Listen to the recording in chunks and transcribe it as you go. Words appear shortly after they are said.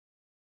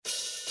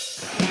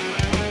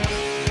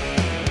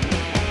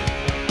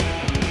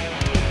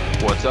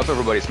What's up,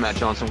 everybody? It's Matt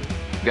Johnson.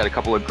 We've got a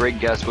couple of great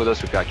guests with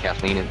us. We've got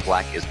Kathleen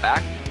Black is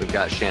back. We've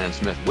got Shannon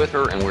Smith with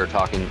her, and we're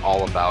talking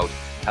all about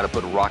how to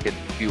put rocket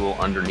fuel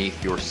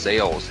underneath your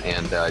sales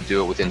and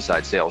do it with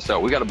inside sales. So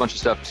we got a bunch of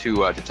stuff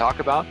to talk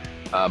about.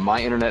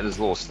 My internet is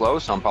a little slow,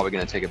 so I'm probably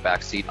going to take a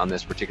back seat on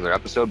this particular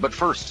episode. But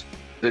first,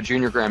 the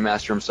junior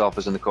grandmaster himself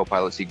is in the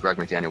co-pilot seat. Greg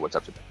McDaniel, what's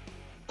up today?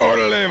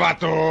 Orale,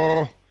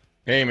 vato!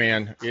 Hey,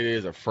 man, it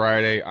is a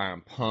Friday. I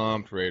am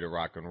pumped, ready to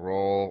rock and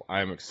roll.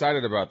 I am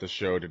excited about the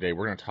show today.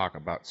 We're going to talk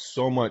about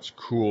so much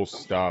cool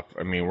stuff.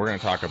 I mean, we're going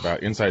to talk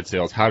about inside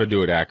sales, how to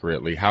do it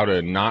accurately, how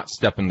to not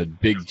step in the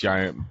big,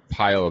 giant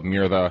pile of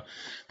murda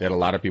that a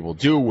lot of people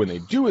do when they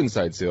do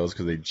inside sales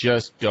because they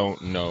just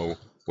don't know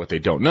what they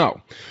don't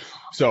know.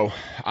 So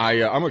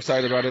I'm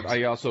excited about it.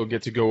 I also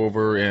get to go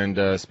over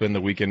and spend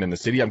the weekend in the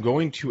city. I'm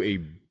going to a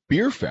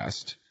beer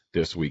fest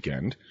this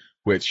weekend,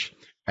 which,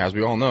 as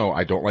we all know,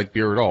 I don't like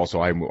beer at all, so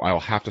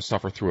I'll have to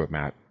suffer through it,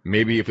 Matt.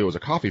 Maybe if it was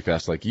a coffee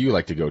fest like you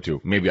like to go to,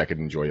 maybe I could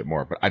enjoy it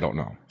more, but I don't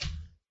know.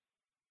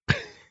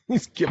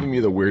 He's giving me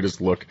the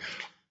weirdest look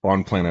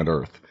on planet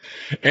Earth.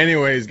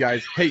 Anyways,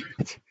 guys, hey,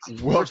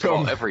 welcome. First of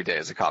all, every day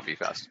is a coffee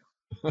fest.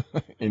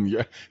 And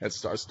yeah, at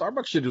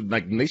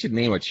Starbucks they should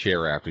name a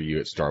chair after you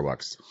at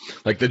Starbucks,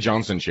 like the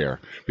Johnson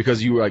chair,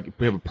 because you have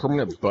a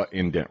permanent butt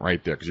indent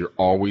right there because you're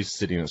always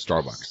sitting at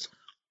Starbucks.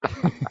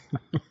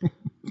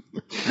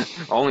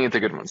 Only at the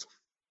good ones.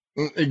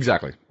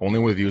 Exactly. Only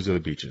with views of the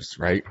beaches,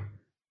 right?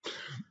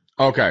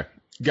 Okay,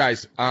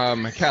 guys.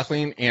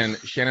 Kathleen and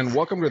Shannon,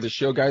 welcome to the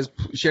show, guys.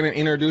 Shannon,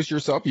 introduce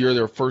yourself. You're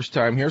their first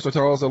time here, so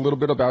tell us a little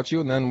bit about you,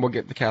 and then we'll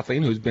get to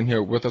Kathleen, who's been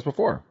here with us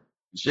before.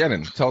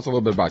 Shannon, tell us a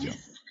little bit about you.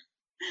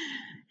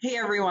 Hey,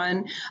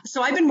 everyone.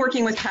 So I've been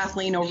working with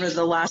Kathleen over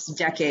the last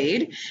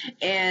decade,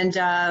 and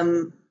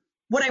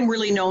what I'm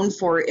really known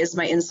for is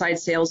my inside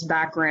sales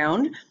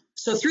background.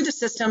 So through the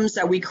systems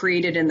that we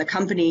created in the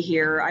company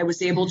here, I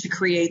was able to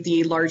create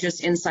the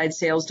largest inside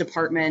sales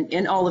department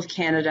in all of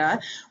Canada,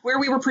 where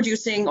we were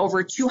producing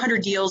over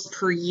 200 deals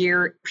per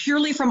year,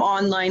 purely from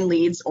online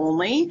leads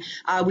only.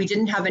 We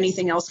didn't have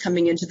anything else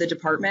coming into the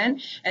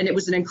department, and it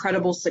was an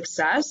incredible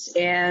success.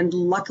 And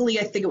luckily,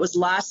 I think it was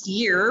last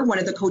year, one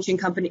of the coaching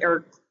company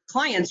or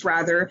clients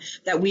rather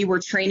that we were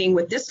training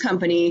with this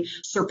company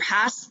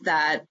surpassed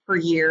that per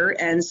year.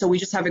 And so we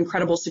just have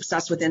incredible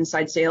success with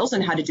inside sales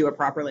and how to do it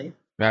properly.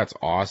 That's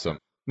awesome.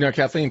 Now,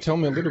 Kathleen, tell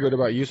me a little bit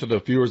about you so the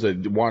viewers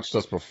that watched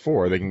us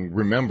before, they can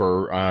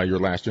remember your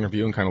last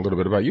interview and kind of a little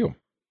bit about you.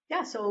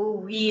 Yeah,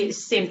 so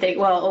same thing.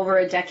 Well, over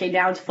a decade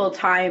now, it's full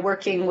time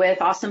working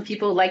with awesome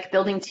people who like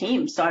building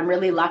teams. So I'm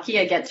really lucky.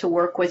 I get to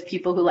work with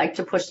people who like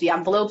to push the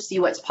envelope, see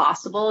what's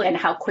possible and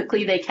how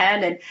quickly they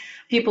can. And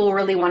people who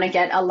really want to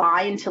get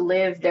aligned to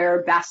live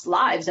their best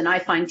lives. And I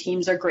find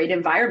teams are great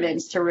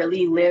environments to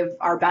really live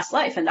our best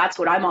life. And that's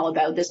what I'm all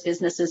about. This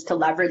business is to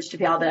leverage to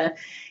be able to,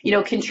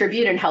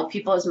 contribute and help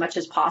people as much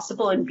as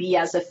possible and be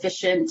as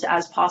efficient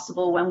as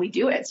possible when we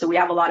do it. So we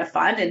have a lot of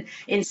fun, and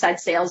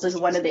inside sales is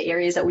one of the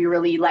areas that we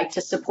really like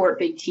to support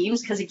big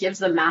teams because it gives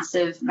them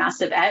massive,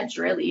 massive edge,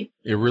 really.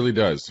 It really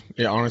does.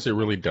 Yeah, honestly, it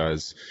really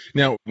does.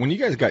 Now, when you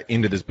guys got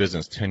into this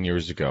business 10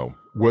 years ago,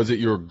 was it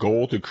your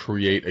goal to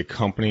create a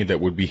company that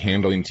would be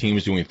handling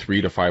teams doing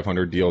 300 to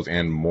 500 deals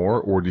and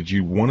more, or did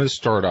you want to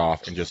start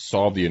off and just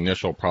solve the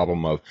initial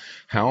problem of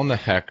how in the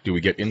heck do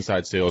we get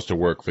inside sales to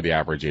work for the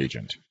average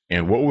agent?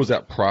 And what was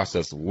that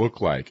process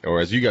look like? Or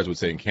as you guys would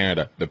say in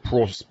Canada,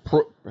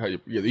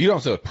 you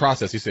don't say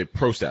process, you say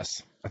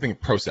process. I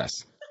think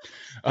process.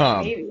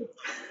 Maybe.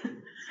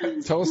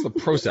 Tell us the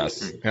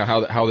process,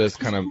 how this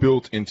kind of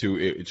built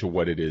into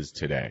what it is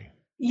today.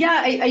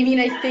 Yeah,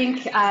 I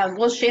think,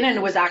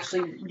 Shannon was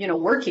actually,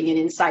 working in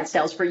inside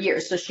sales for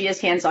years. So she has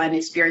hands-on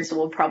experience, and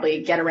we'll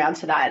probably get around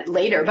to that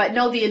later. But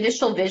no, the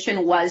initial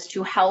vision was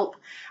to help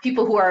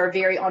people who are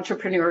very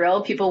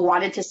entrepreneurial. People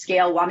wanted to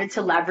scale, wanted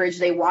to leverage.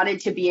 They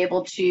wanted to be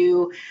able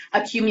to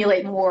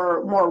accumulate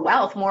more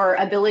wealth, more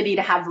ability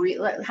to have,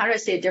 how do I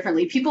say it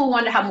differently? People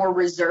wanted to have more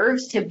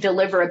reserves to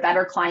deliver a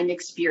better client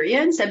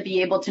experience and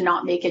be able to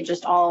not make it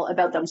just all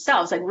about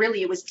themselves. Like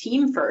really, it was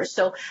team first.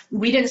 So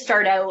we didn't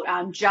start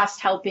out just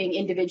helping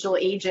individual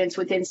agents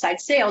with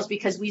inside sales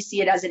because we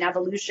see it as an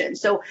evolution.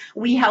 So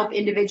we help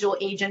individual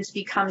agents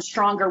become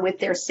stronger with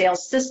their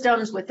sales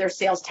systems, with their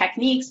sales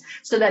techniques,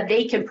 so that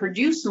they can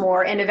produce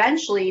more. And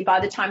eventually, by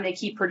the time they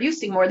keep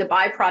producing more, the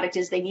byproduct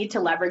is they need to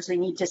leverage, they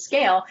need to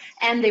scale,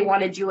 and they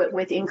want to do it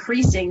with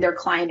increasing their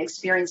client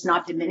experience,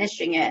 not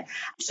diminishing it.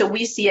 So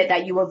we see it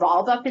that you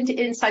evolve up into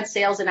inside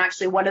sales. And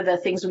actually, one of the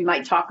things we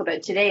might talk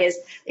about today is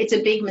it's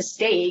a big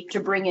mistake to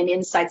bring in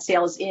inside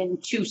sales in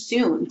too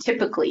soon,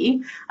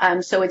 typically.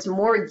 So it's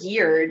more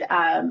geared,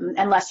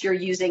 unless you're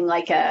using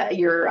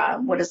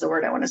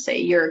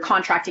you're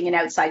contracting an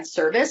outside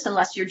service.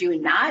 Unless you're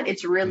doing that,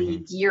 it's really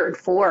geared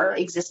for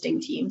existing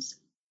teams.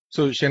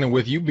 So Shannon,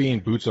 with you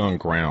being boots on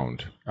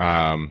ground,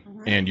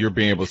 And you're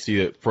being able to see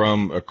it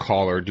from a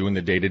caller doing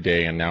the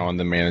day-to-day and now on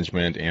the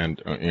management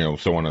and,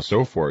 so on and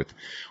so forth.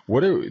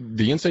 What are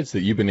the insights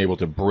that you've been able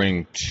to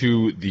bring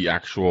to the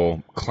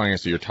actual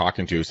clients that you're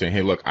talking to, saying,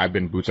 hey, look, I've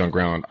been boots on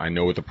ground. I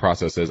know what the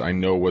process is. I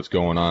know what's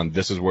going on.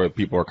 This is where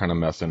people are kind of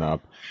messing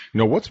up.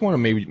 What's one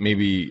of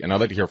maybe, and I'd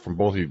like to hear from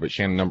both of you, but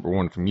Shannon, number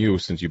one from you,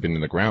 since you've been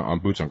in the ground on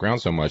boots on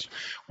ground so much,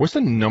 what's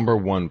the number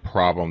one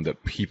problem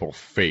that people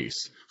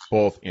face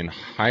both in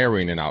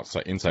hiring and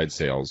inside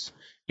sales,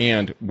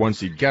 and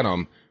once you get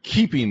them,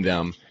 keeping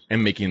them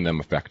and making them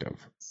effective?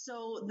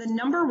 So the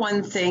number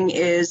one thing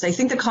is, I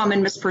think the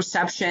common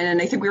misperception,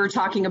 and I think we were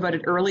talking about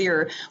it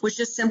earlier, was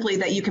just simply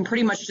that you can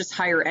pretty much just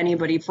hire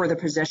anybody for the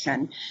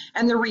position.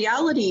 And the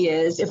reality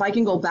is, if I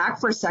can go back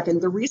for a second,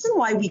 the reason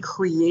why we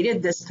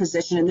created this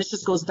position, and this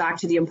just goes back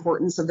to the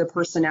importance of the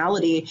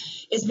personality,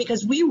 is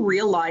because we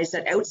realized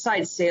that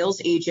outside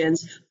sales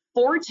agents'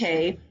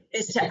 forte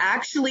is to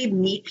actually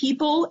meet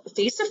people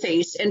face to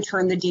face and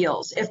turn the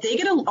deals. If they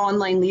get an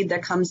online lead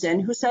that comes in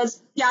who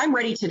says, yeah, I'm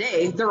ready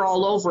today, they're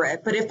all over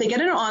it. But if they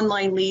get an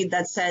online lead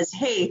that says,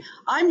 hey,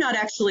 I'm not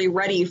actually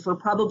ready for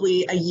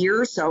probably a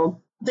year or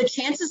so, the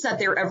chances that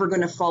they're ever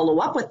going to follow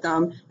up with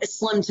them is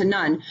slim to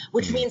none,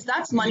 which means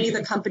that's money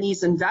the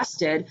company's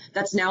invested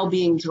that's now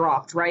being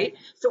dropped, right?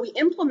 So we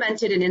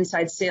implemented an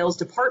inside sales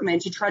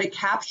department to try to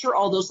capture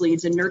all those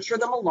leads and nurture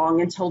them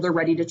along until they're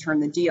ready to turn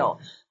the deal.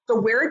 So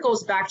where it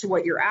goes back to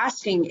what you're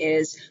asking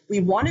is, we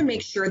want to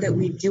make sure that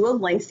we do a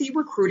lengthy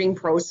recruiting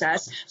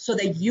process so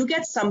that you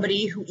get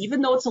somebody who,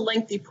 even though it's a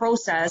lengthy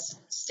process,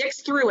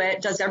 sticks through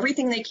it, does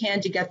everything they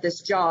can to get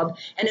this job,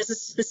 and is a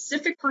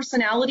specific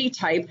personality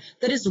type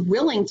that is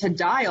willing to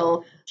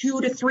dial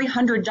 200 to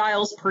 300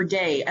 dials per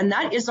day. And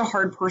that is a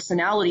hard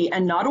personality.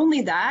 And not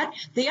only that,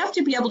 they have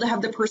to be able to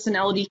have the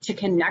personality to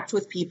connect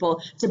with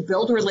people, to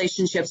build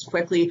relationships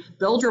quickly,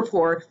 build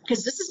rapport,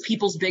 because this is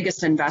people's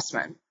biggest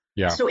investment.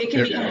 Yeah. So it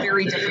can become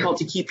very difficult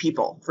to keep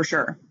people, for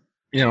sure.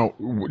 Do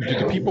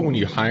the people, when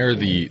you hire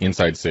the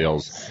inside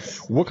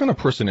sales, what kind of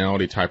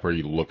personality type are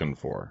you looking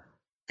for?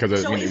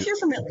 Because if you're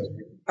familiar,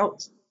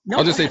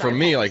 I'll just say for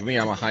me, like me,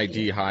 I'm a high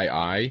D, high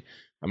I.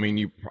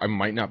 I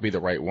might not be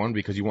the right one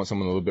because you want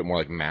someone a little bit more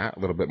like Matt, a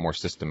little bit more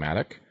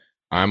systematic.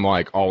 I'm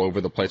like all over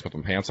the place with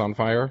my pants on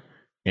fire,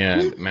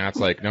 and Matt's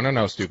like,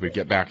 no, stupid,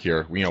 get back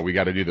here. We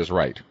got to do this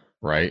right.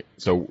 Right.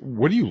 So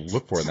what do you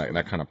look for in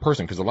that kind of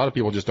person? Because a lot of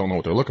people just don't know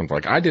what they're looking for.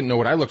 Like, I didn't know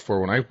what I looked for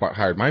when I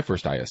hired my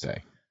first ISA.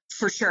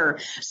 For sure.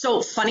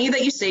 So funny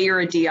that you say you're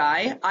a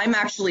DI. I'm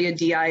actually a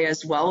DI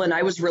as well, and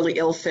I was really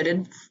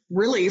ill-fitted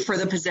really for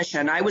the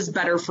position. I was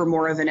better for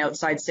more of an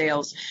outside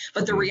sales.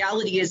 But the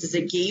reality is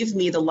it gave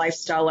me the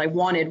lifestyle I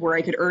wanted, where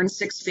I could earn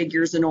six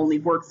figures and only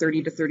work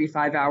 30 to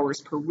 35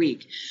 hours per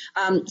week.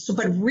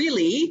 But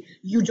really,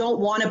 you don't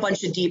want a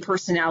bunch of D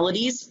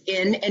personalities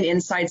in an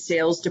inside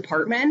sales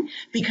department,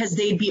 because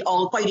they'd be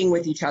all fighting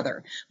with each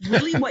other.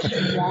 Really what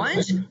you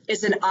want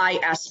is an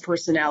IS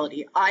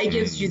personality. I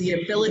gives you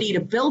the ability to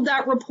build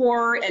that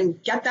rapport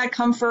and get that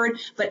comfort,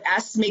 but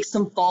S makes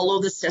them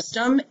follow the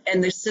system,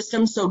 and the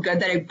system's so good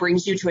that it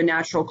brings you to a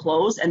natural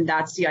close, and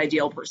that's the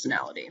ideal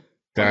personality.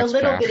 A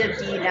little bit of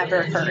D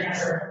never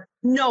hurts.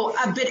 No,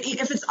 a bit.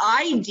 If it's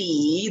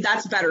ID,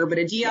 that's better, but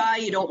a DI,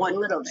 you don't want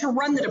to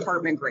run the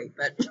department great,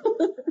 but.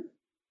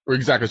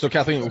 Exactly. So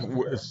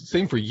Kathleen,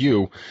 same for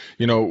you.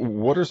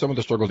 What are some of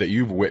the struggles that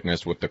you've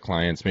witnessed with the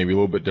clients, maybe a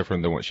little bit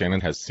different than what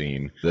Shannon has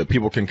seen, that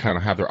people can kind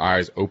of have their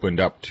eyes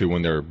opened up to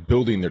when they're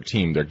building their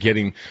team? They're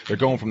going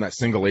from that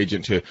single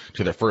agent to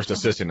their first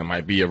assistant. It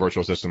might be a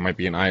virtual assistant, it might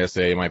be an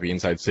ISA, it might be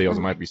inside sales,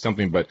 it might be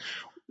something, but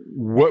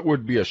what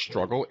would be a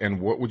struggle, and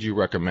what would you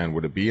recommend?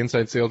 Would it be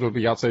inside sales? Would it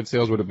be outside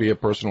sales? Would it be a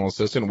personal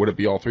assistant? Would it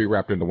be all three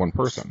wrapped into one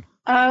person?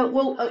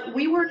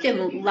 We work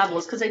in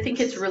levels, because I think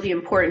it's really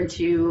important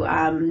to,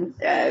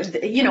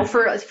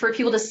 for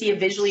people to see it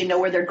visually and know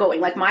where they're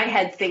going. Like, my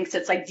head thinks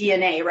it's like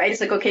DNA, right?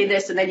 It's like, okay,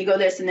 this, and then you go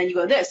this, and then you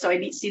go this. So I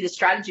need to see the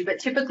strategy. But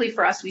typically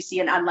for us, we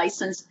see an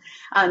unlicensed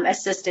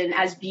assistant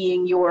as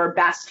being your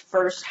best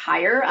first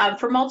hire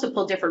for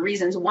multiple different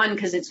reasons. One,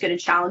 because it's going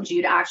to challenge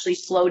you to actually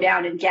slow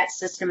down and get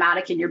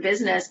systematic in your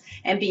business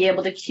and be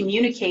able to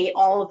communicate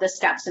all of the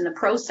steps in the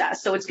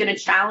process. So it's going to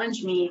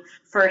challenge me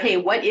for, hey,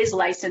 what is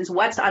licensed,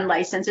 what's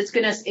unlicensed? It's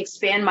going to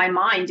expand my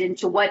mind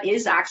into what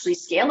is actually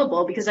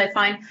scalable, because I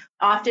find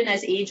often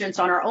as agents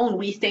on our own,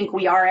 we think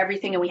we are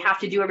everything and we have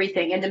to do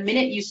everything. And the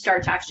minute you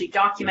start to actually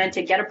document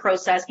it, get a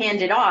process,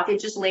 hand it off, it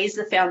just lays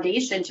the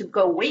foundation to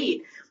go,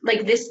 wait,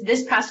 like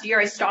this past year,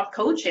 I stopped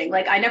coaching.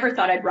 Like, I never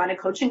thought I'd run a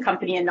coaching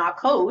company and not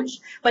coach,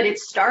 but it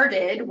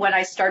started when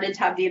I started to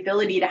have the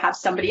ability to have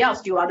somebody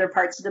else do other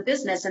parts of the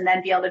business and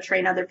then be able to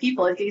train other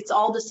people. It's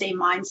all the same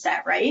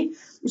mindset, right?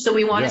 So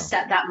we want to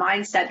set that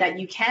mindset that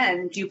you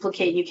can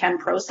duplicate, you can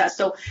process.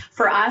 So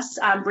for us,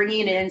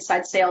 bringing in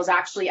inside sales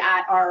actually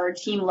at our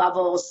team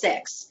level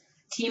 6,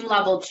 team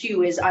level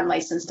 2 is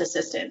unlicensed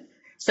assistant.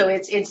 So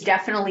it's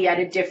definitely at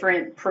a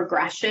different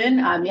progression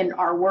in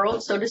our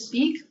world, so to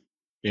speak.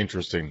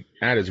 Interesting.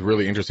 That is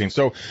really interesting.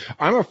 So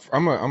I'm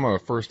a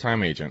first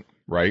time agent,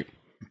 right?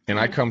 And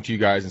I come to you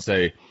guys and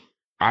say,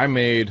 I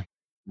made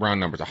round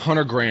numbers,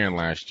 100 grand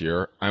last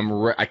year.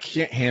 I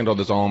can't handle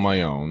this all on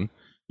my own.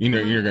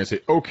 You're going to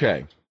say,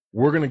 okay,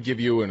 we're going to give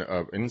you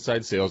an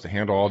inside sales to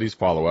handle all these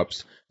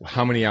follow-ups.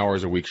 How many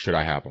hours a week should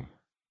I have them?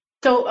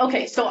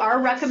 So our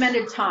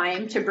recommended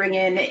time to bring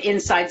in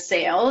inside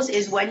sales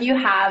is when you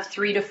have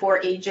 3 to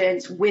 4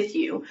 agents with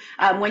you.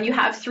 When you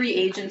have 3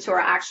 agents who are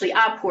actually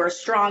up, who are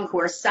strong,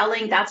 who are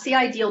selling, that's the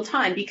ideal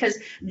time because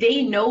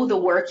they know the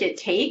work it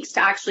takes to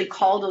actually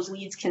call those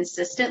leads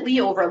consistently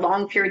over a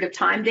long period of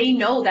time. They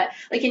know that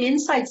like an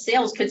inside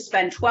sales could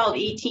spend 12,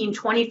 18,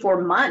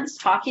 24 months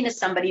talking to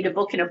somebody to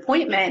book an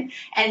appointment.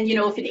 And,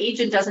 if an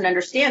agent doesn't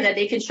understand that,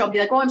 they can show up and be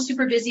like, oh, I'm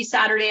super busy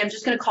Saturday. I'm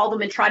just going to call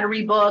them and try to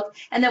rebook.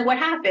 And then what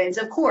happens?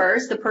 Of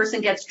course, the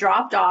person gets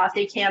dropped off,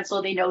 they cancel,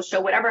 they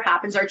no-show, whatever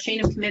happens, our chain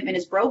of commitment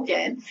is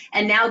broken.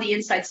 And now the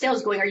inside sales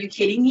is going, are you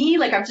kidding me?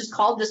 Like I've just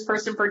called this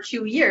person for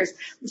 2 years.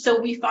 So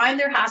we find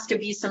there has to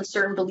be some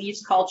certain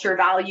beliefs, culture,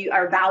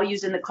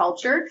 values in the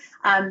culture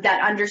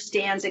that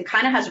understands and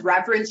kind of has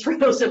reverence for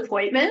those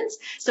appointments.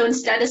 So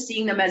instead of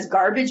seeing them as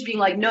garbage, being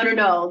like,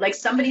 no, like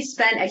somebody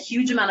spent a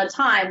huge amount of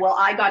time, well,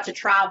 I got to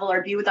travel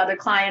or be with other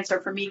clients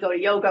or for me go to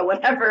yoga,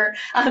 whatever,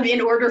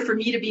 in order for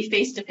me to be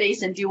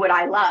face-to-face and do what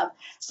I love.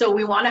 So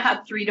we want to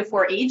have 3 to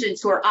 4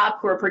 agents who are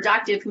up, who are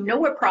productive, who know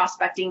what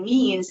prospecting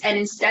means. And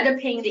instead of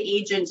paying the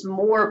agents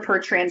more per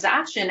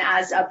transaction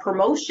as a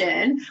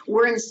promotion,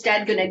 we're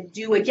instead going to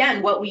do,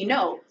 again, what we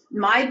know.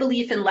 My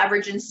belief in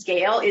leverage and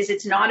scale is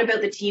it's not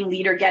about the team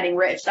leader getting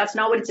rich. That's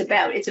not what it's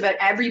about. It's about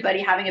everybody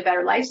having a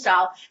better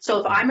lifestyle. So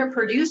if I'm a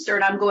producer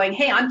and I'm going,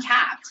 hey, I'm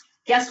capped.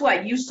 Guess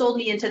what? You sold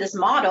me into this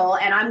model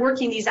and I'm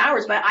working these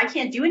hours, but I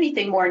can't do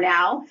anything more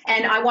now.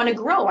 And I want to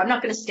grow. I'm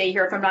not going to stay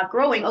here if I'm not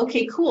growing.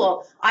 Okay,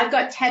 cool. I've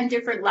got 10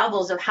 different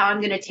levels of how I'm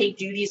going to take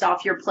duties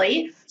off your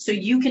plate. So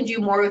you can do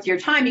more with your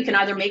time. You can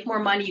either make more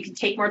money, you can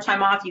take more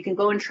time off, you can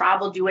go and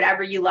travel, do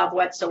whatever you love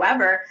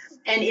whatsoever.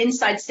 And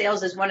inside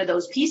sales is one of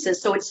those pieces.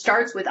 So it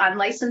starts with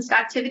unlicensed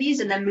activities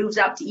and then moves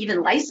up to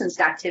even licensed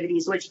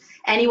activities, which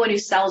anyone who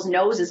sells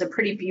knows is a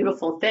pretty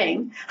beautiful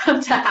thing to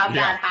have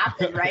that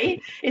happen,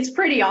 right? It's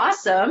pretty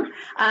awesome.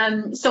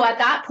 So at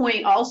that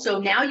point also,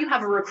 now you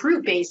have a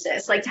recruit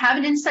basis. Like to have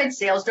an inside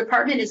sales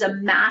department is a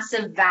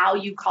massive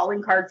value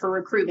calling card for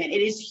recruitment.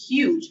 It is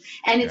huge.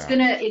 And it's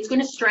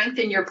gonna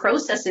strengthen your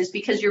processes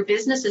because your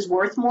business is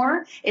worth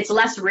more. It's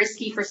less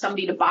risky for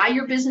somebody to buy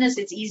your business.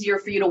 It's easier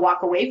for you to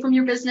walk away from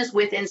your business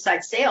with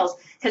inside sales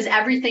because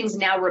everything's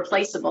now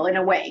replaceable in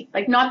a way,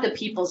 like not the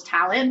people's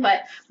talent,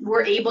 but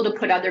we're able to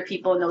put other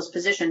people in those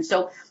positions.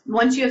 So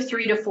once you have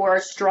 3 to 4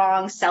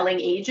 strong selling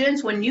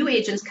agents, when new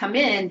agents come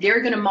in,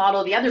 they're going to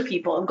model the other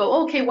people and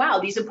go, okay, wow,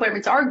 these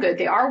appointments are good.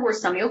 They are worth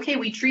something. Okay,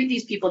 we treat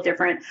these people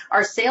different.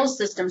 Our sales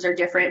systems are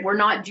different. We're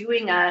not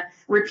doing a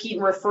repeat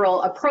and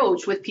referral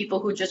approach with people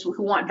who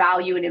want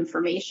value and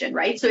information,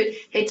 right? So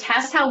it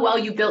tests how well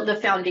you built the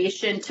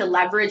foundation to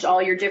leverage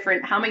all your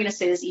different, how am I going to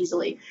say this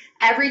easily?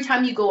 Every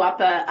time you go up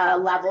a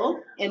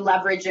level in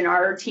leverage in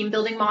our team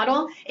building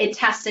model, it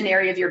tests an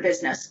area of your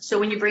business. So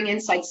when you bring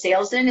inside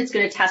sales in, it's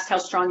going to test how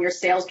strong your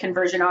sales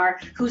conversion are,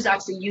 who's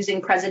actually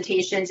using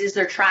presentations, is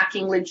their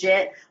tracking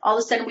legit? All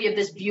of a sudden we have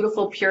this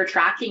beautiful pure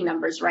tracking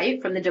numbers,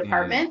 right, from the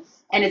department.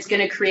 And it's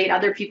going to create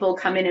other people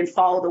come in and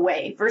follow the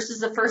way versus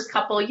the first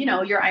couple,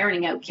 you're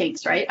ironing out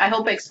kinks, right? I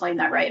hope I explained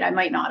that right. I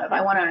might not have.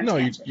 I want to. No,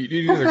 you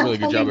did a really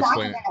good job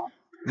explaining it.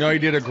 No, you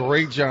did a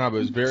great job. It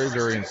was very,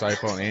 very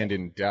insightful and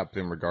in depth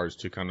in regards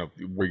to kind of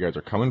where you guys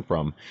are coming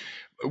from.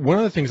 One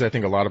of the things I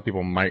think a lot of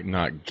people might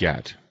not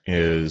get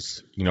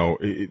is,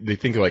 they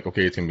think like,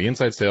 okay, it's going to be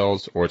inside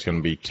sales or it's going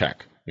to be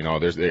tech.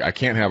 I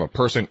can't have a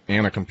person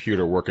and a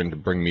computer working to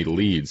bring me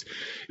leads.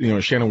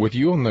 Shannon, with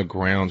you on the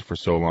ground for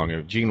so long,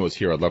 if Gene was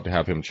here, I'd love to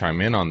have him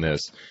chime in on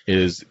this,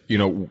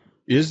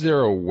 is there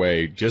a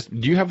way, do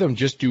you have them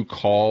just do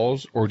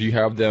calls or do you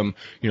have them,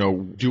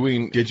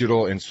 doing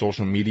digital and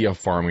social media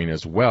farming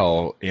as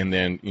well? And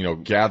then,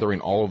 gathering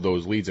all of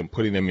those leads and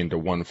putting them into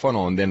one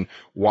funnel and then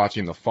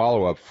watching the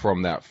follow-up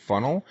from that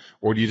funnel?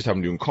 Or do you just have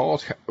them doing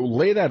calls?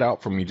 Lay that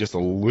out for me just a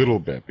little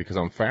bit because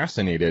I'm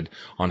fascinated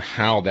on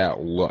how that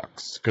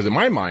looks. Because in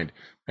my mind,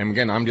 and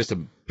again, I'm just a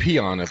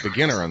peon, a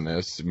beginner on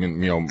this. I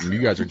mean, you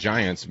guys are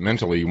giants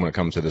mentally when it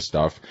comes to this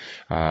stuff.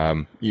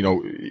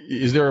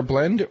 Is there a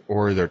blend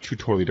or are there 2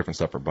 totally different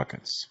separate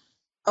buckets?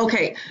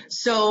 Okay,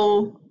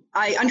 so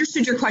I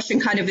understood your question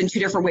kind of in 2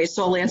 different ways,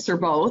 so I'll answer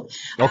both.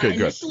 Okay,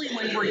 good.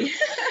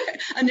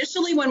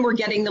 Initially, when we're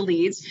getting the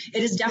leads,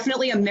 it is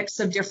definitely a mix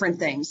of different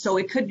things. So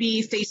it could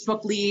be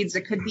Facebook leads,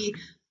 it could be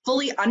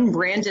fully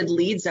unbranded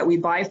leads that we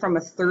buy from a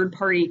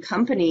third-party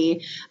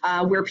company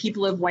where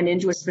people have went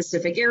into a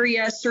specific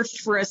area,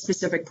 searched for a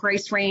specific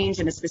price range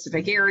in a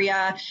specific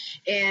area,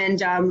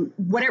 and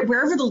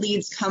wherever the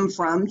leads come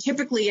from,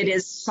 typically it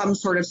is some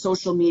sort of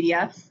social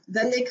media.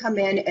 Then they come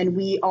in and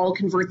we all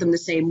convert them the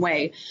same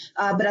way.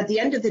 But at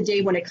the end of the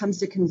day, when it comes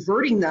to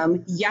converting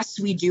them, yes,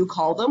 we do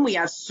call them. We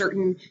have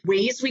certain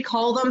ways we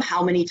call them,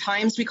 how many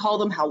times we call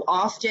them, how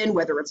often,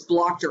 whether it's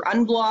blocked or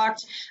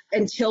unblocked,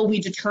 until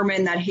we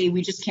determine that, hey,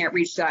 we just just can't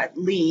reach that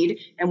lead,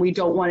 and we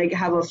don't want to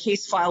have a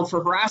case filed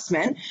for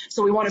harassment.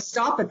 So we want to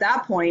stop at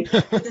that point.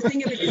 But the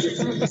thing of it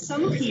is,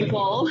 some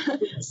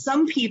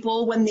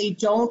people, when they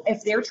don't,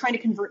 if they're trying to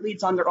convert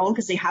leads on their own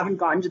because they haven't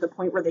gotten to the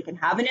point where they can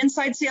have an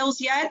inside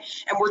sales yet,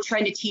 and we're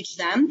trying to teach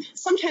them,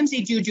 sometimes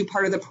they do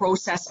part of the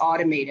process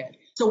automated.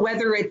 So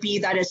whether it be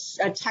that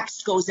a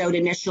text goes out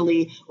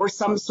initially or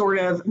some sort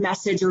of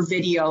message or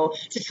video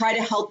to try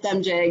to help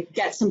them to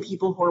get some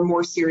people who are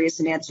more serious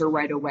and answer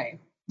right away.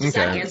 Does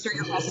that answer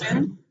your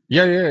question?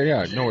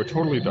 Yeah. No, it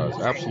totally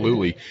does.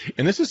 Absolutely.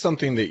 And this is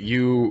something that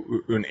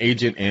you, an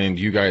agent, and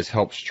you guys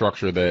help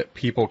structure that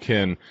people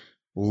can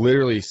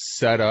literally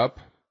set up,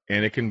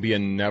 and it can be a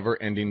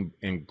never-ending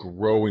and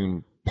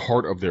growing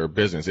part of their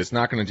business. It's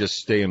not going to just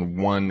stay in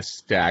one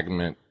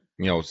stagnant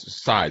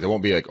size. It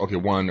won't be like, okay,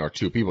 1 or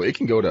 2 people. It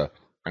can go to,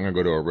 I'm going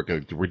to go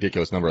to a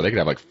ridiculous number. They could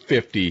have like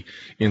 50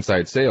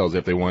 inside sales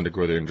if they wanted to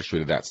grow their industry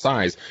to that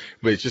size.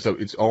 But it's just,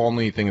 it's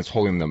only thing that's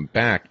holding them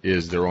back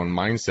is their own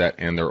mindset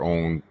and their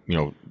own,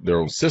 their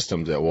own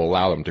systems that will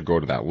allow them to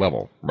go to that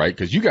level, right?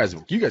 Because you guys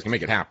can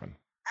make it happen.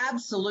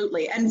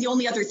 Absolutely. And the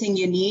only other thing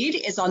you need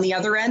is on the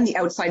other end, the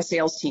outside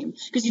sales team,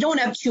 because you don't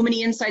have too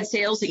many inside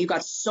sales that you've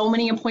got so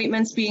many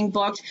appointments being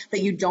booked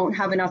that you don't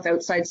have enough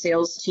outside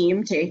sales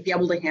team to be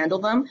able to handle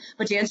them.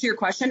 But to answer your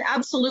question,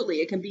 absolutely.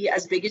 It can be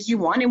as big as you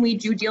want. And we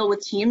do deal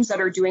with teams that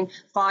are doing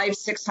 500,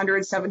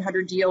 600,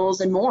 700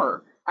 deals and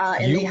more.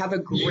 And they have a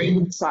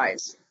great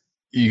size.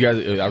 You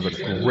guys, that was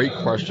a great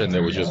question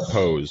that was just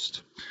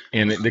posed.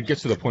 And it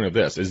gets to the point of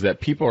this, is that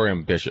people are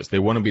ambitious. They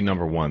want to be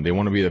number one. They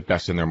want to be the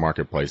best in their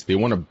marketplace. They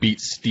want to beat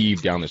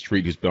Steve down the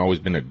street who's always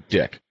been a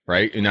dick,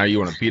 right? And now you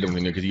want to beat him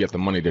because you have the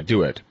money to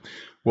do it.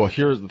 Well,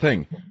 here's the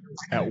thing.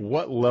 At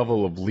what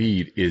level of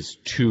lead is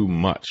too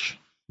much?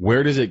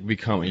 Where does it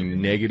become a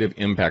negative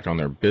impact on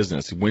their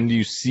business? When do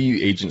you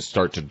see agents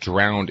start to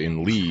drown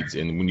in leads?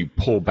 And when you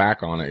pull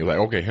back on it, you're like,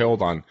 okay,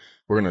 hold on.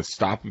 We're going to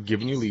stop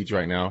giving you leads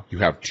right now. You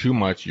have too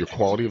much. Your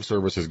quality of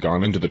service has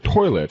gone into the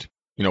toilet.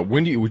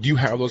 Would you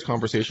have those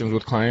conversations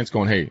with clients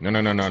going, hey,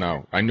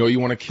 no. I know you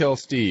want to kill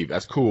Steve.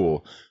 That's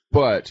cool.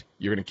 But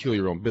you're going to kill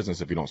your own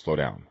business if you don't slow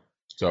down.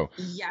 So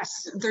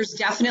yes, there's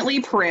definitely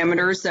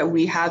parameters that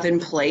we have in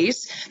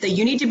place that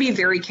you need to be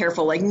very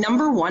careful. Like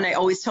number one, I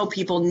always tell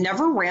people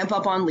never ramp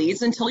up on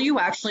leads until you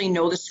actually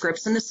know the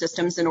scripts and the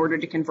systems in order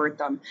to convert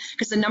them.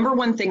 Because the number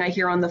one thing I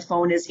hear on the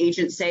phone is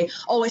agents say,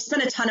 oh, I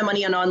spent a ton of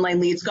money on online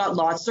leads, got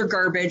lots, they're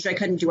garbage, I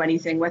couldn't do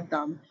anything with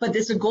them. But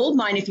it's a gold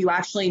mine if you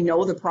actually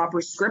know the proper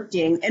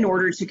scripting in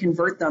order to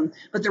convert them.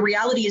 But the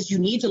reality is you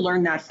need to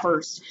learn that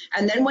first.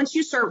 And then once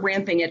you start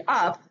ramping it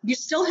up, you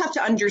still have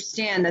to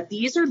understand that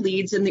these are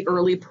leads in the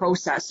early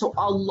process. So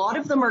a lot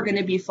of them are going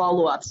to be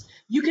follow-ups.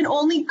 You can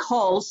only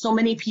call so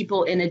many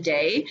people in a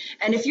day.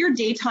 And if your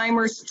day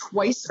timer's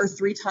twice or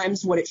 3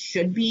 times what it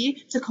should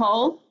be to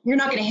call, you're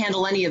not going to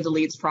handle any of the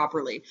leads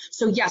properly.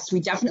 So yes, we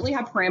definitely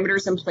have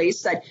parameters in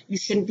place that you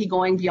shouldn't be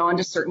going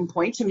beyond a certain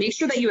point to make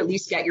sure that you at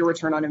least get your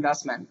return on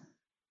investment.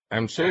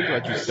 I'm so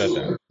glad you said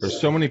that. There's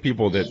so many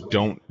people that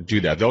don't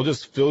do that. They'll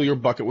just fill your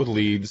bucket with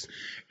leads,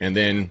 and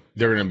then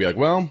they're going to be like,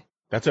 well,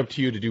 that's up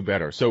to you to do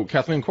better. So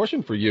Kathleen,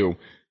 question for you.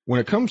 When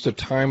it comes to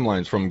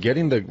timelines from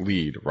getting the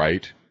lead,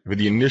 right, with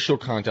the initial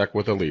contact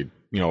with the lead,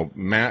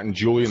 Matt and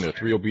Julie and the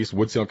 3 obese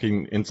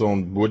wood-sucking,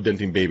 insulin,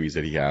 wood-denting babies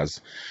that he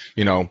has,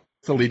 the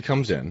lead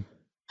comes in,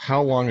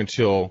 how long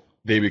until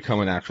they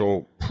become an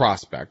actual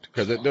prospect?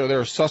 Because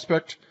they're a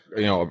suspect,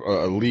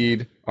 a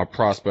lead, a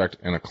prospect,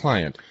 and a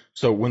client.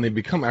 So when they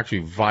become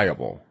actually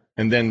viable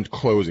and then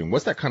closing,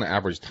 what's that kind of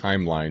average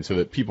timeline so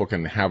that people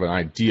can have an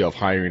idea of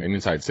hiring an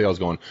inside sales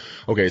going,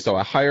 okay, so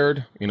I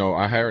hired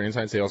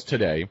inside sales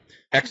today.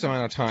 X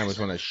amount of time is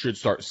when I should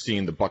start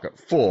seeing the bucket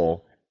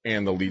full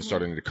and the lead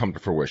starting to come to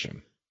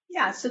fruition.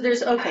 Yeah, so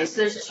there's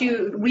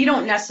 2, we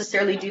don't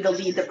necessarily do the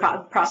lead, the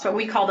prospect,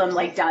 we call them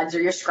like duds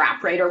or your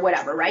scrap, right, or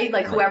whatever, right?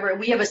 Like whoever,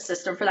 we have a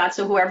system for that.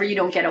 So whoever you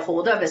don't get a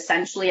hold of,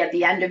 essentially at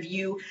the end of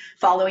you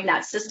following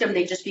that system,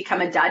 they just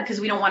become a dud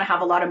because we don't want to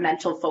have a lot of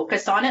mental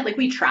focus on it. Like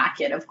we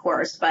track it, of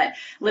course, but a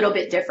little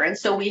bit different.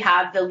 So we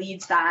have the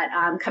leads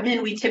that come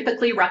in. We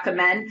typically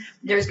recommend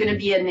there's going to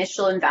be an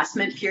initial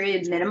investment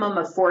period minimum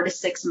of 4 to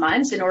 6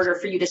 months in order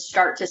for you to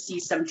start to see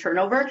some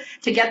turnover.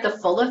 To get the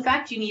full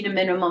effect, you need a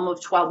minimum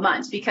of 12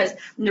 months because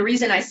the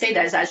reason I say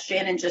that is, as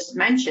Shannon just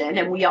mentioned,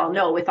 and we all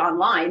know with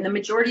online, the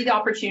majority of the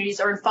opportunities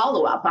are in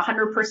follow-up,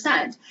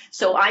 100%.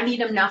 So I need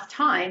enough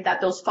time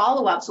that those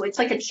follow-ups, so it's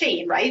like a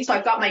chain, right? So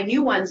I've got my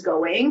new ones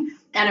going,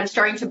 and I'm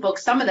starting to book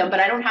some of them, but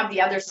I don't have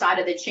the other side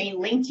of the chain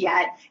linked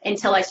yet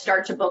until I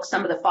start to book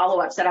some of the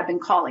follow-ups that I've been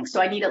calling.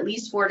 So I need at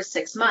least 4 to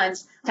 6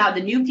 months to have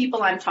the new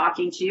people I'm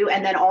talking to,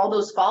 and then all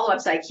those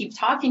follow-ups I keep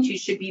talking to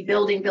should be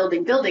building.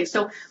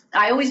 So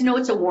I always know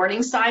it's a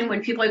warning sign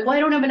when people are like, well, I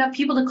don't have enough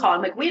people to call.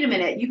 I'm like, wait a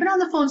minute, you've been on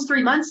the phones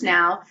 3 months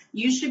now.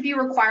 You should be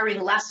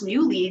requiring less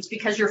new leads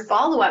because your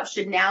follow-up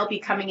should now be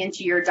coming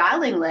into your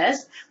dialing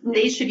list.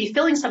 They should be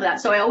filling some of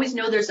that. So I always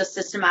know there's a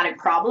systematic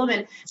problem,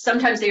 and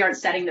sometimes they aren't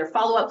setting their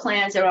follow-up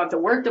plans. They don't have to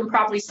work them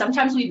properly.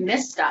 Sometimes we've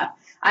missed stuff.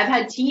 I've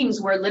had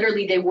teams where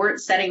literally they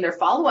weren't setting their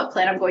follow-up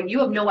plan. I'm going, you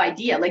have no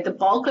idea. Like the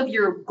bulk of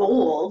your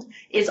gold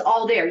is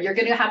all there. You're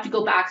going to have to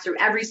go back through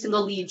every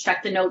single lead,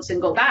 check the notes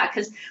and go back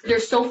because they're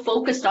so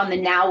focused on the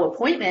now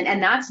appointment.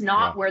 And that's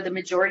not where the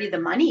majority of the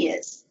money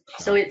is.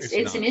 So it's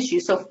an issue.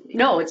 So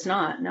no, it's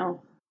not.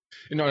 No.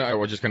 I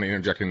was just kind of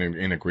interjecting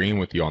and agreeing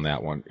with you on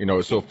that one.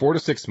 So 4 to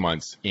 6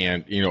 months,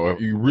 and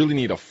you really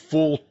need a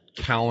full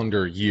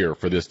calendar year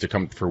for this to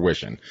come to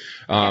fruition.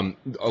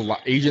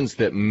 Agents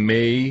that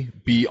may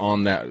be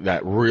on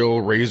that real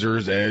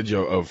razor's edge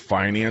of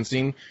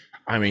financing.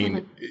 I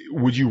mean,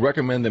 would you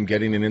recommend them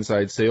getting an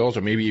inside sales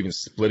or maybe even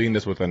splitting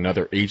this with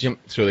another agent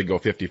so they go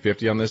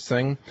 50-50 on this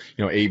thing?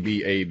 A,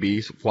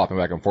 B, flopping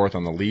back and forth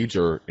on the leads,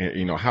 or,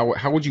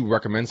 how would you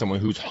recommend someone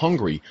who's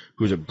hungry,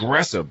 who's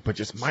aggressive, but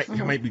just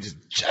might be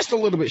just a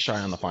little bit shy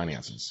on the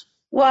finances?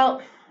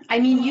 Well, I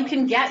mean, you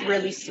can get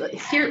really,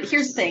 here's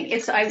the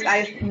thing.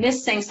 I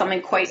missed saying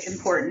something quite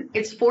important.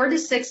 It's 4 to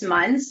 6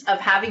 months of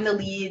having the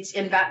leads,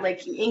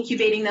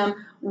 incubating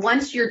them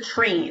once you're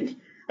trained.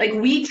 Like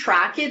we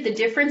track it, the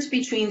difference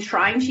between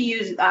trying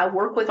to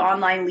work with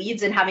online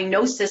leads and having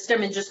no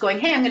system and just going,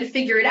 hey, I'm going to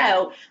figure it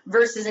out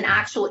versus an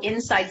actual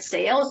inside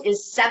sales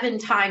is 7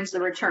 times the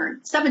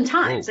return. 7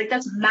 times. Whoa. Like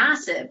that's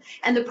massive.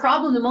 And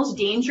the most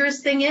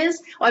dangerous thing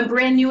is, I'm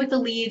brand new with the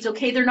leads.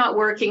 Okay, they're not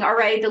working. All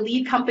right, the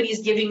lead company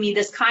is giving me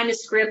this kind of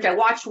script. I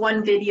watched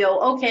one video.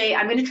 Okay,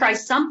 I'm going to try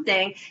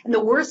something. And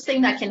the worst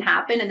thing that can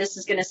happen, and this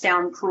is going to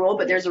sound cruel,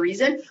 but there's a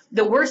reason.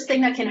 The worst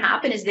thing that can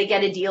happen is they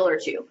get a deal or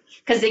two.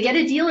 Because they get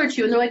a deal or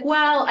two and they're like,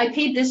 well, I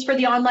paid this for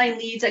the online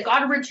leads. I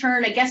got a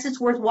return. I guess it's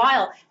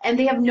worthwhile. And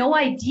they have no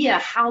idea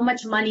how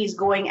much money is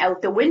going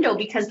out the window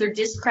because they're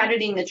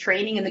discrediting the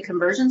training and the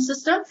conversion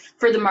system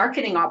for the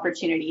marketing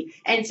opportunity.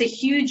 And it's a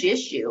huge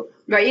issue,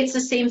 right? It's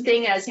the same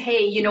thing as,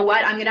 hey, you know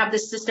what? I'm going to have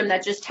this system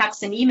that just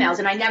texts and emails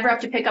and I never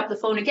have to pick up the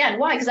phone again.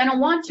 Why? Because I don't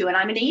want to and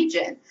I'm an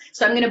agent.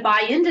 So I'm going to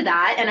buy into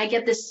that and I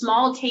get this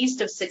small taste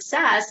of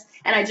success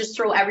and I just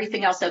throw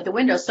everything else out the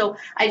window. So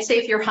I'd say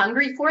if you're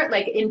hungry for it,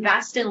 like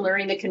invest in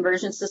learning the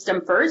conversion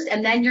system first,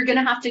 and then you're going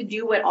to have to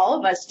do what all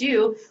of us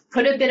do,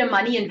 put a bit of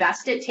money,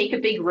 invest it, take a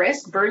big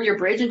risk, burn your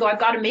bridge and go, I've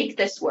got to make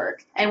this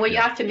work. And when you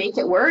have to make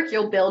it work,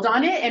 you'll build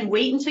on it and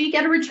wait until you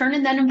get a return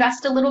and then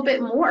invest a little bit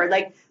more.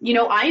 Like,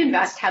 I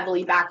invest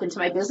heavily back into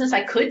my business.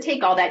 I could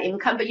take all that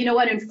income, but you know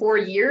what? In 4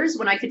 years,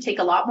 when I could take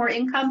a lot more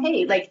income,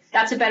 hey, like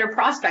that's a better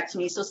prospect to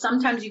me. So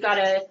sometimes you got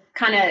to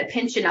kind of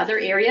pinch in other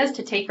areas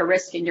to take a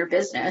risk in your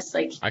business.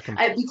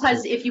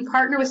 Because if you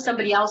partner with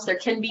somebody else, there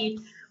can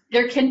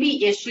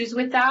be issues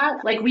with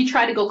that. Like we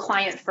try to go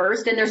client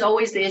first and there's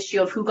always the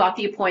issue of who got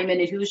the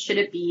appointment and who should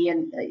it be.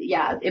 And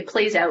it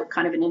plays out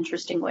kind of in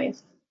interesting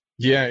ways.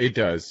 Yeah, it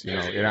does.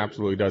 It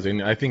absolutely does.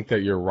 And I think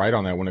that you're right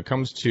on that. When it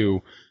comes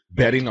to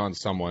betting on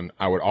someone,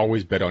 I would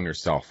always bet on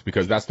yourself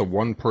because that's the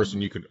one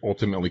person you could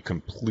ultimately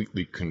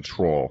completely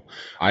control.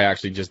 I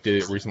actually just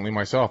did it recently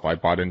myself. I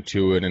bought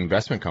into an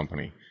investment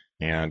company.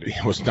 And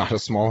it was not a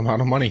small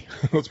amount of money.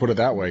 Let's put it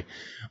that way.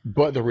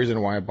 But the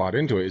reason why I bought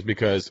into it is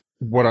because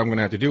what I'm going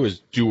to have to do is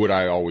do what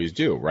I always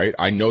do, right?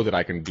 I know that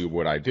I can do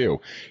what I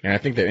do. And I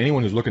think that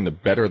anyone who's looking to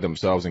better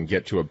themselves and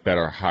get to a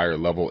better, higher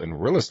level in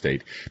real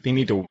estate, they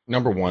need to,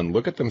 number one,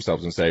 look at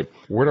themselves and say,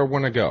 where do I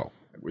want to go?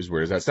 As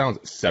weird as that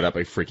sounds, set up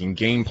a freaking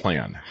game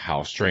plan.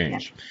 How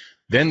strange. Yeah.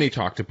 Then they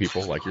talk to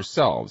people like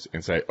yourselves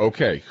and say,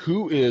 okay,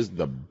 who is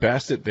the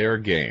best at their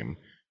game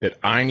that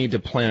I need to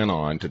plan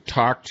on to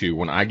talk to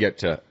when I get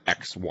to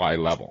X, Y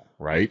level,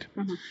 right?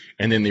 Mm-hmm.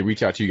 And then they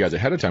reach out to you guys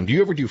ahead of time. Do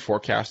you ever do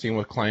forecasting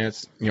with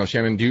clients?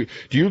 Shannon, do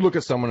you look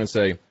at someone and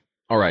say,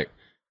 all right,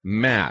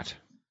 Matt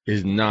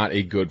is not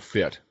a good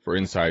fit for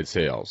inside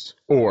sales,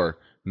 or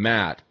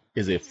Matt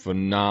is a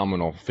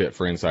phenomenal fit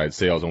for inside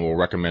sales and we'll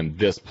recommend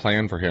this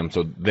plan for him,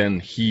 so then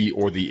he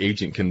or the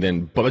agent can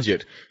then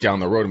budget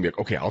down the road and be like,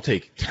 okay, I'll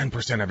take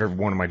 10% of every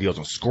one of my deals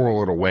and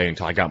squirrel it away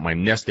until I got my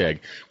nest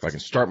egg where I can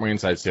start my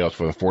inside sales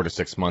for the 4 to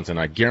 6 months, and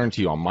I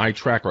guarantee you on my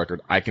track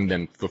record I can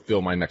then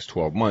fulfill my next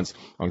 12 months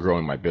on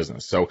growing my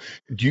business. So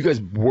do you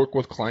guys work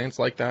with clients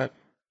like that?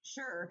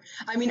 Sure.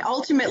 I mean,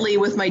 ultimately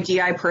with my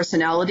DI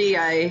personality,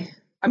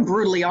 I'm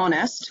brutally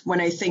honest when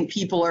I think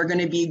people are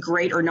going to be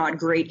great or not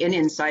great in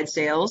inside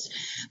sales.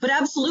 But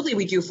absolutely,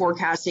 we do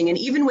forecasting. And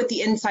even with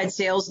the inside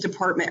sales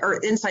department or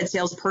inside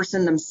sales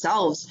person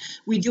themselves,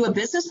 we do a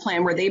business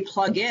plan where they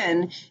plug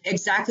in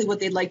exactly what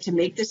they'd like to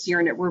make this year,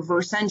 and it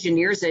reverse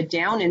engineers it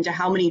down into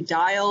how many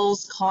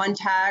dials,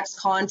 contacts,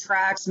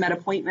 contracts, med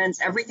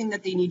appointments, everything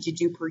that they need to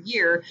do per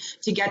year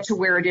to get to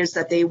where it is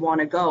that they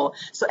want to go.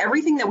 So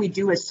everything that we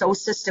do is so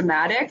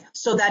systematic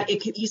so that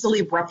it can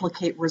easily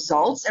replicate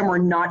results, and we're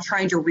not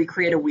trying to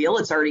recreate a wheel.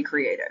 It's already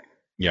created.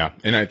 Yeah.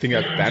 And I think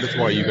that is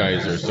why you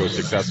guys are so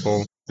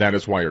successful. That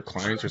is why your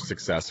clients are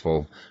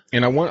successful.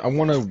 And I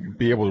want to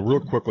be able to real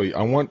quickly,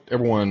 I want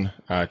everyone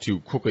to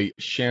quickly,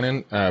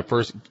 Shannon,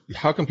 first,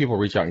 how can people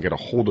reach out and get a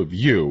hold of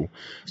you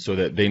so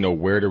that they know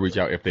where to reach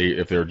out if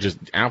they're just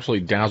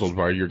absolutely dazzled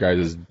by your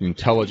guys'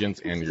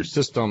 intelligence and your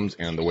systems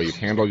and the way you've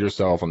handled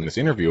yourself on this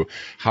interview?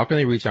 How can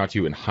they reach out to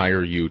you and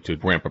hire you to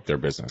ramp up their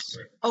business?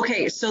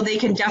 Okay, so they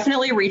can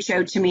definitely reach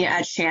out to me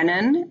at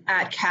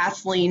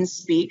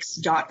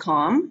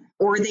Shannon@KathleenSpeaks.com,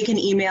 or they can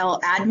email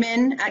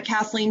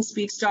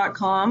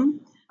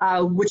admin@KathleenSpeaks.com.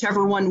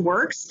 Whichever one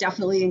works,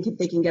 definitely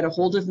they can get a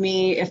hold of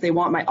me. If they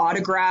want my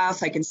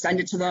autograph, I can send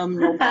it to them.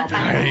 No problem.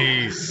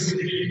 Nice.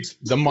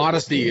 The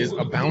modesty is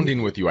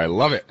abounding with you. I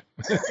love it.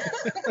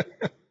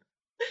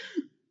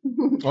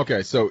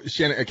 Okay, so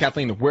Shannon,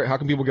 Kathleen, how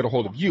can people get a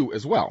hold of you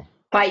as well?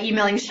 By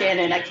emailing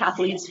Shannon at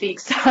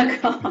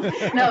KathleenSpeaks.com.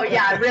 No,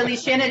 yeah, really,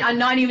 Shannon, I'm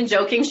not even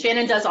joking.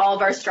 Shannon does all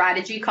of our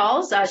strategy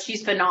calls.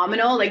 She's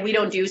phenomenal. Like, we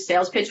don't do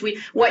sales pitch.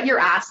 What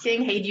you're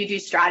asking, hey, do you do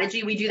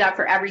strategy? We do that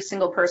for every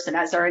single person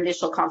as our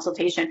initial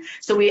consultation.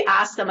 So we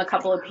ask them a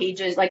couple of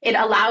pages. Like, it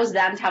allows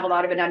them to have a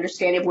lot of an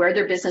understanding of where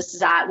their business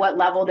is at, what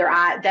level they're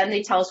at. Then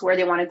they tell us where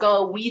they want to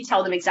go. We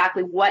tell them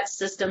exactly what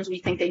systems we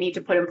think they need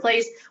to put in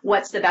place,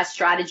 what's the best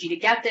strategy to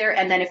get there.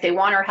 And then if they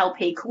want our help,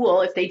 hey,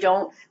 cool. If they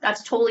don't,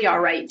 that's totally all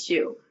right too.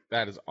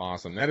 That is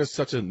awesome. That is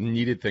such a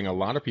needed thing. A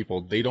lot of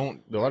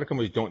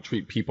companies don't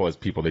treat people as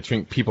people. They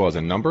treat people as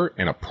a number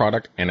and a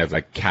product and as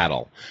like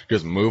cattle.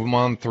 Just move them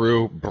on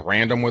through,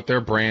 brand them with their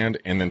brand,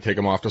 and then take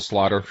them off to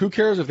slaughter. Who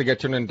cares if they get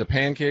turned into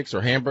pancakes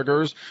or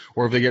hamburgers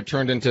or if they get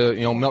turned into,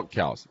 milk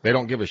cows? They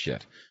don't give a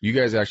shit. You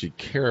guys actually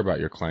care about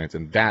your clients,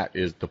 and that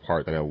is the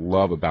part that I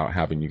love about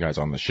having you guys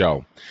on the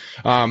show.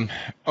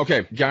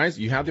 Okay, guys,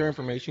 you have their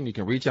information. You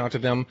can reach out to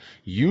them.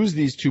 Use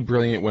these two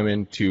brilliant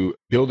women to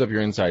build up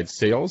your inside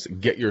sales,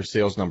 get your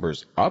sales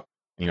numbers up.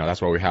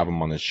 That's why we have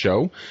them on this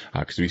show,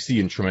 because we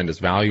see tremendous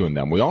value in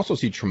them. We also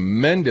see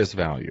tremendous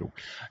value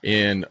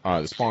in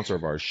the sponsor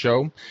of our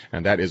show,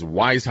 and that is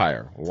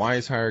WiseHire.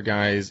 WiseHire,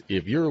 guys,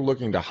 if you're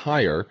looking to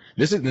hire,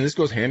 this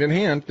goes hand in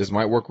hand. This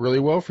might work really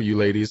well for you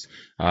ladies,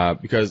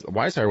 because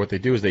WiseHire, what they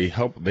do is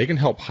they can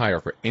help hire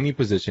for any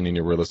position in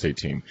your real estate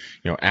team.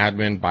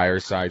 Admin, buyer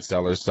side,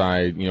 seller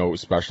side,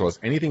 specialist,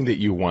 anything that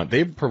you want.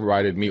 They've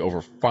provided me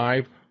over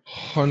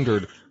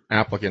 500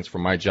 applicants for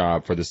my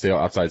job for the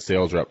outside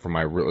sales rep for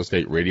my real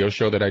estate radio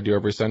show that I do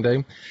every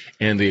Sunday.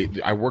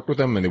 And I worked with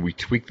them, and then we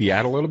tweaked the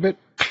ad a little bit.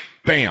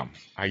 Bam!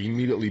 I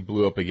immediately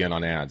blew up again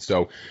on ads.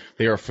 So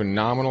they are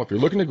phenomenal. If you're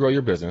looking to grow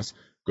your business,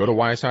 go to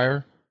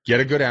WiseHire, get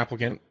a good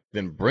applicant,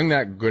 then bring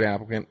that good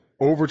applicant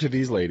over to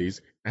these ladies,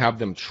 have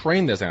them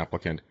train this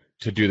applicant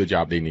to do the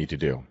job they need to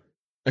do.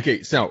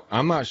 Okay, so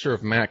I'm not sure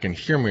if Matt can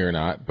hear me or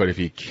not, but if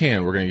he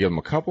can, we're going to give him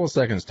a couple of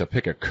seconds to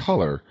pick a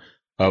color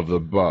of the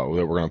bow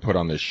that we're going to put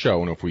on this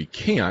show. And if we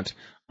can't,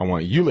 I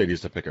want you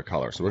ladies to pick a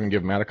color. So we're going to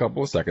give Matt a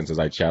couple of seconds as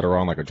I chatter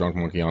on like a drunk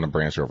monkey on a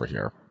branch over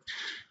here.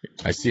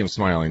 I see him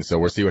smiling, so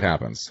we'll see what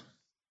happens.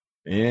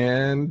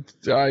 And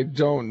I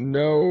don't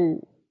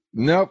know.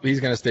 Nope, he's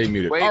going to stay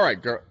muted. Wait, all right,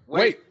 girl.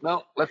 Wait.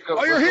 No, let's go.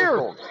 Oh, you're here.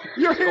 Gold.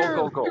 You're here.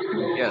 Gold.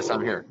 Yes,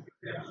 I'm here.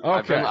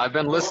 Okay. I've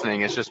been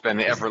listening. It's just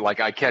been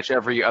I catch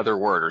every other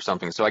word or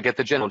something. So I get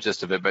the general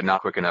gist of it, but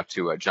not quick enough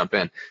to jump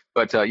in.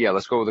 But yeah,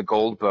 let's go with a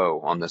gold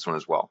bow on this one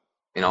as well,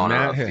 in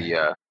honor of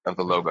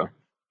the logo.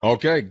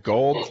 Okay,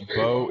 gold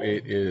bow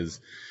it is.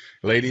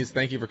 Ladies,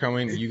 thank you for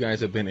coming. You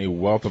guys have been a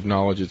wealth of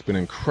knowledge. It's been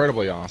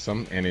incredibly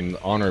awesome. And in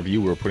honor of you,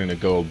 we're putting a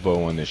gold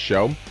bow on this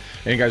show.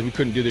 And guys, we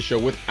couldn't do this show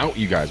without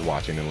you guys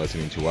watching and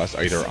listening to us,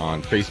 either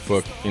on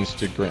Facebook,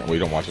 Instagram. Well, you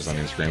don't watch us on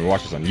Instagram. You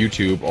watch us on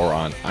YouTube or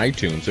on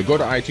iTunes. So go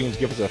to iTunes,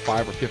 give us a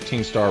 5 or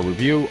 15-star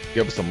review.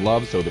 Give us some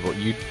love so that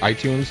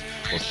iTunes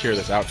will share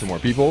this out to more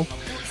people.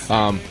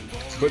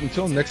 But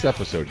until next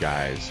episode,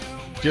 guys,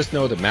 just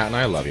know that Matt and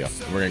I love you.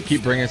 And we're going to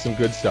keep bringing some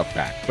good stuff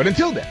back. But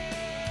until then,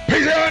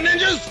 peace out,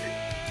 ninjas!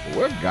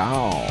 We're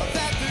gone.